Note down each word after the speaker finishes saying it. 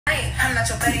I'm not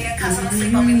your buddy, I cause don't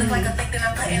sleep on me. Look like a thick, then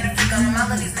I'm putting the freak on them.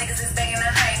 All of these niggas is begging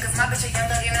and hang, cause my bitch a young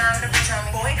thug and I'm the bitch on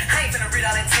me. Boy, I ain't finna read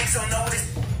all that text, so know what it's.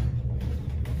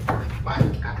 My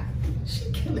God,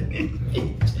 she killing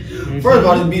it. First of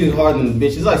all, this beat is harder than the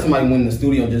bitch. It's like somebody went in the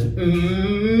studio just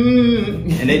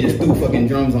and they just threw fucking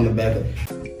drums on the back of it.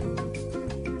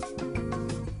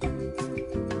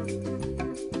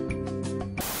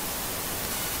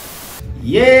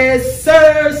 Yes,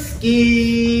 sir,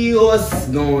 ski. What's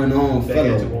going on,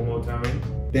 fellas? One more time.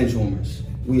 Benchwarmers.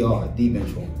 We are the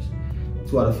benchwarmers.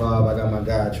 2 out of 5. I got my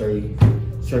guy Trey.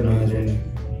 Trey man's with me.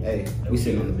 Hey, we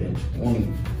sitting on the bench.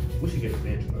 We should get a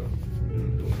bench, bro.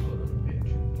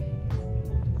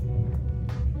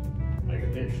 Like a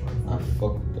bench. I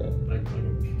fuck with that.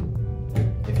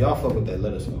 Like If y'all fuck with that,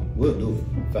 let us know. We'll do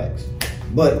it. Facts.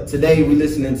 But today we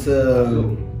listening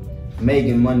to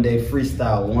Megan Monday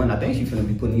Freestyle 1. I think she's finna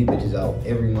be putting these bitches out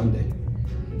every Monday.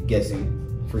 Guessing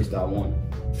Freestyle 1.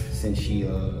 Since she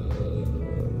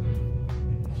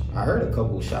I heard a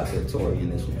couple of shots at Tori in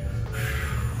this one.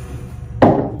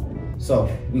 So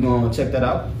we gonna check that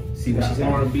out. See what she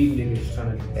said. R&B niggas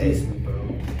trying to diss me,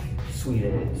 bro. Sweet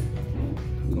ass.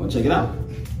 We gonna check it out.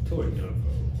 Tori done,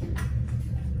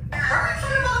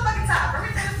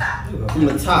 From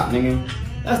the top, nigga.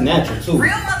 That's natural too.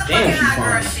 Real Damn, motherfucking she hot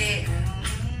girl fine. shit.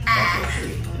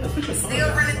 Still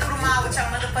running through the mall with your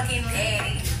motherfucking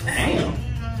daddy. Damn.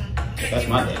 That's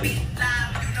my daddy.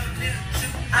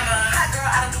 I'm a hot girl,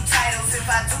 I don't do titles. If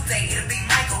I do, it'll be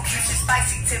Michael. Cute, she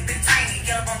spicy, tip and tiny.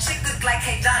 Yellow bone chick look like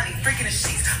Hey Donnie. Freaking the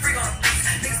sheets, freak on the beats.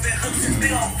 Niggas been hooked since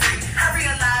big on free. I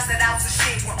realized that I was a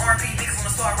shit when R&B niggas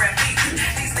wanna start rap beat.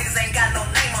 These niggas ain't got no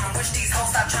name on them. Wish these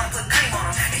hoes stop trying to put claim on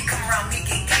them. He come around me,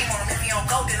 get game on him. If he don't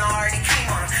go, then I already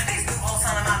came on him. These new hoes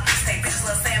on my mixtape. Bitches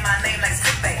love saying my name like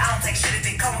Spitbait. I don't take shit if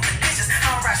it come with conditions.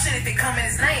 I don't write shit if it come in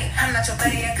his name. I'm not your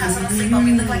buddy, I cause don't sleep on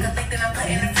me. Look like a thick, then I'm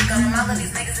putting the freak on him. All of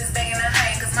these niggas is begging and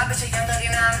hang, cause my bitch a young thug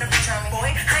and I'm the bitch on me.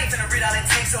 Boy, I ain't finna read all that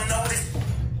text, so know what it's.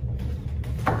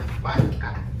 My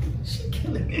God, she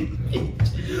killing it.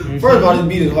 First of all, this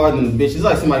beat is harder than the bitch. It's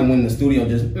like somebody went in the studio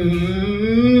just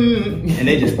and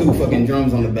they just threw fucking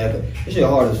drums on the back of it. This shit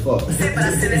hard as fuck. That's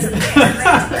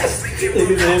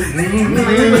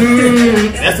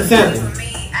the sample.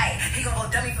 He gon' go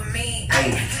dummy for me. He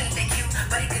ain't that cute,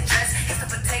 but he could dress. He's the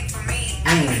protect for me.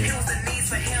 It was the needs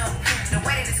for him. The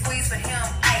way that it squeezed for him.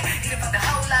 He done fucked a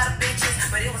whole lot of bitches,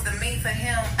 but it was the me for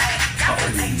him. Y'all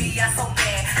wanna take me out so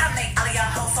bad. I make all of y'all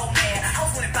hoes so mad.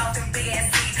 Hoes wanna bounce them big ass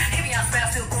seats. Hit me on spell,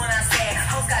 still going on sad.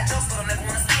 Hoes got jokes, but I'm never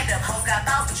wanna stand up. Hoes got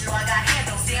balls, but you know I got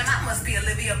handles. Damn, I must be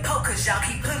Olivia Pope, cause y'all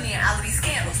keep putting me in all of these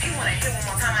scandals. He wanna hit one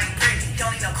more time, I ain't pretty.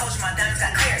 Don't need no coach, my diamonds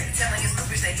got clarity. Telling his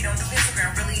groupies that he don't do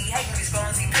Instagram. Really, he hate when he's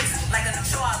scrolling, see pictures. Like a new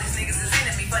show, all these niggas is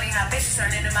into me. Funny how bitches turn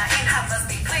into my end. I must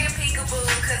be playing peekaboo,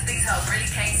 cause these hoes really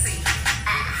can't see.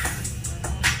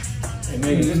 Hey,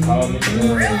 Megan, just call me.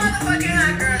 Real motherfucking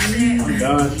hot girl shit. I'm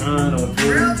done trying on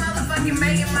Twitter. Real motherfucking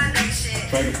Megan Monday shit.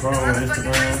 Play the pro on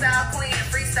Motherfucking Instagram. freestyle queen and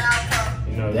freestyle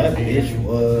pro. You know, That bitch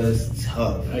was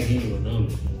tough. I give you a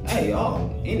number. Hey y'all,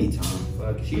 anytime.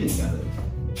 Fuck it. She just got it.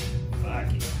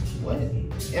 Fuck it. What?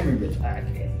 Every bitch.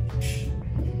 Fuck it.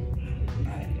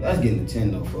 That's getting a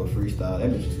 10 though for a freestyle. That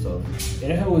bitch was tough.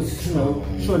 Yeah, that was, you know,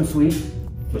 short and sweet.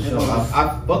 For sure.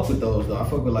 I fuck with those though. I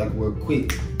fuck with like we're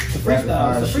quick. It's a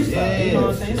freestyle. It's a freestyle. Yeah. You know what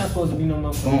I'm saying? It's not supposed to be no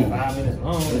motherfucking 5 minutes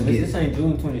long. This ain't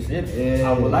June 27th. Yeah.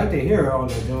 I would like to hear her on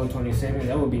the June 27th.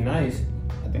 That would be nice.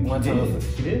 I think One she time. did.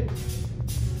 She did?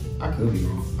 I could be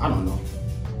wrong. I don't know.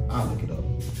 I'll look it up.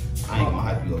 I ain't gonna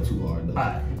hype you up too hard though.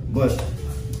 Alright. But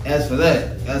as for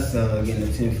that, that's getting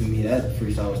a 10 for me. That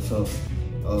freestyle was tough.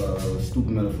 Stupid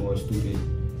metaphors, stupid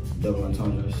double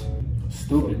entendres.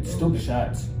 Stupid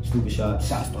shots. Stupid shots.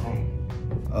 Shots to home.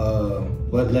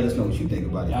 But let us know what you think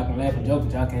about it Y'all can laugh and joke,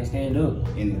 but y'all can't stand up.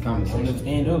 in the comment Don't never section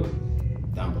stand up.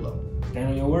 down below. Stand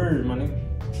on your word, my nigga.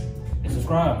 And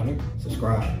subscribe, my nigga.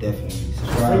 Subscribe, definitely. Free,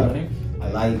 Subscribe. my nigga. I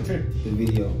like the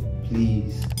video.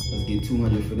 Please, let's get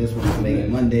 200 for this one.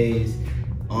 Megan Mondays.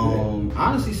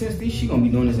 Honestly, since she gonna be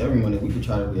doing this every Monday, we could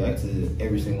try to react to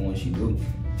every single one she do.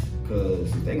 Cause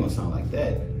if they gonna sound like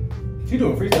that, She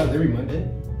doing freestyles every Monday.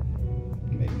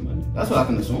 maybe Monday. That's what I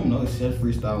can assume. No, it says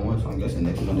freestyle one, so I'm guessing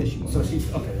next Monday she gonna. So she's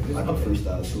okay. like a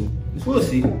freestyle too. We'll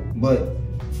see. But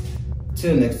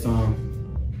till next time,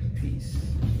 peace.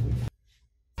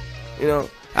 You know,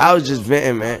 I was just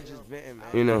venting, man.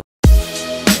 You know.